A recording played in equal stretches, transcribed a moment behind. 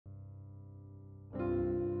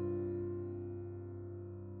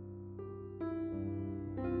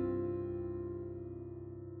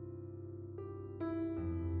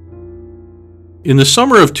In the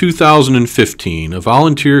summer of 2015, a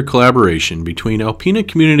volunteer collaboration between Alpena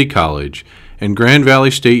Community College and Grand Valley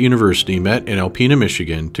State University met in Alpena,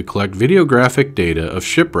 Michigan to collect videographic data of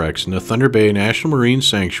shipwrecks in the Thunder Bay National Marine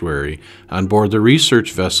Sanctuary on board the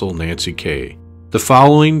research vessel Nancy K. The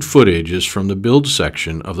following footage is from the build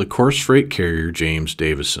section of the coarse freight carrier James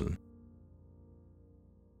Davidson.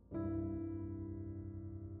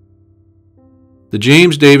 The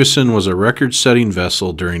James Davidson was a record-setting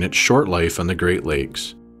vessel during its short life on the Great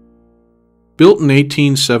Lakes. Built in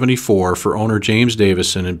 1874 for owner James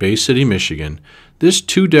Davidson in Bay City, Michigan, this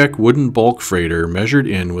two-deck wooden bulk freighter measured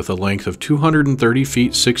in with a length of 230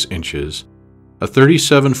 feet 6 inches, a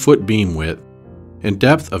 37-foot beam width, and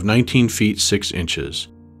depth of 19 feet 6 inches.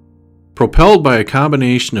 Propelled by a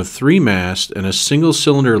combination of 3 masts and a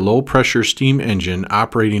single-cylinder low-pressure steam engine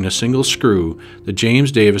operating a single screw, the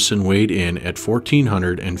James Davidson weighed in at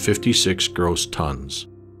 1,456 gross tons.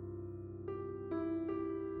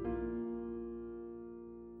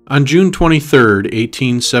 On June 23,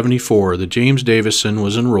 1874, the James Davidson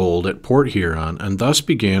was enrolled at Port Huron and thus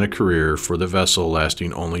began a career for the vessel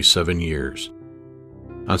lasting only 7 years.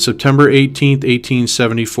 On September 18,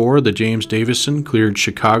 1874, the James Davidson cleared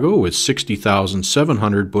Chicago with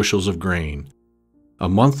 60,700 bushels of grain. A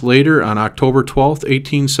month later, on October 12,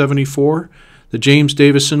 1874, the James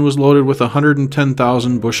Davidson was loaded with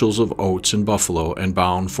 110,000 bushels of oats in Buffalo and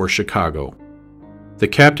bound for Chicago. The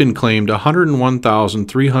captain claimed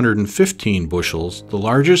 101,315 bushels, the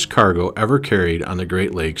largest cargo ever carried on the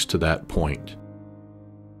Great Lakes to that point.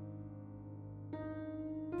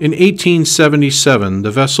 In 1877, the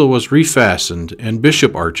vessel was refastened and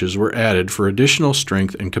bishop arches were added for additional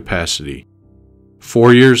strength and capacity.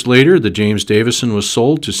 4 years later, the James Davidson was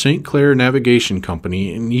sold to St. Clair Navigation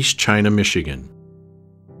Company in East China, Michigan.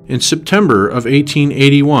 In September of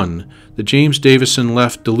 1881, the James Davidson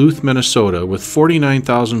left Duluth, Minnesota with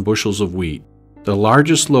 49,000 bushels of wheat, the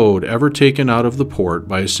largest load ever taken out of the port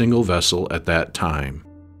by a single vessel at that time.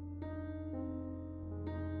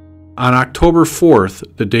 On October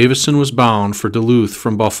 4th, the Davidson was bound for Duluth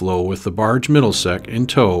from Buffalo with the barge Middlesex in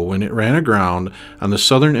tow when it ran aground on the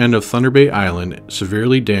southern end of Thunder Bay Island,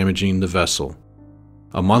 severely damaging the vessel.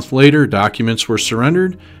 A month later, documents were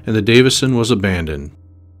surrendered and the Davidson was abandoned.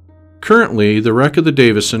 Currently, the wreck of the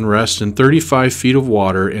Davidson rests in 35 feet of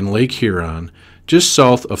water in Lake Huron, just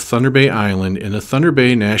south of Thunder Bay Island in the Thunder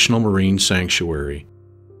Bay National Marine Sanctuary.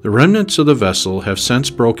 The remnants of the vessel have since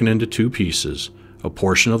broken into 2 pieces, a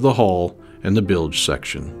portion of the hull and the bilge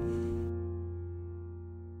section.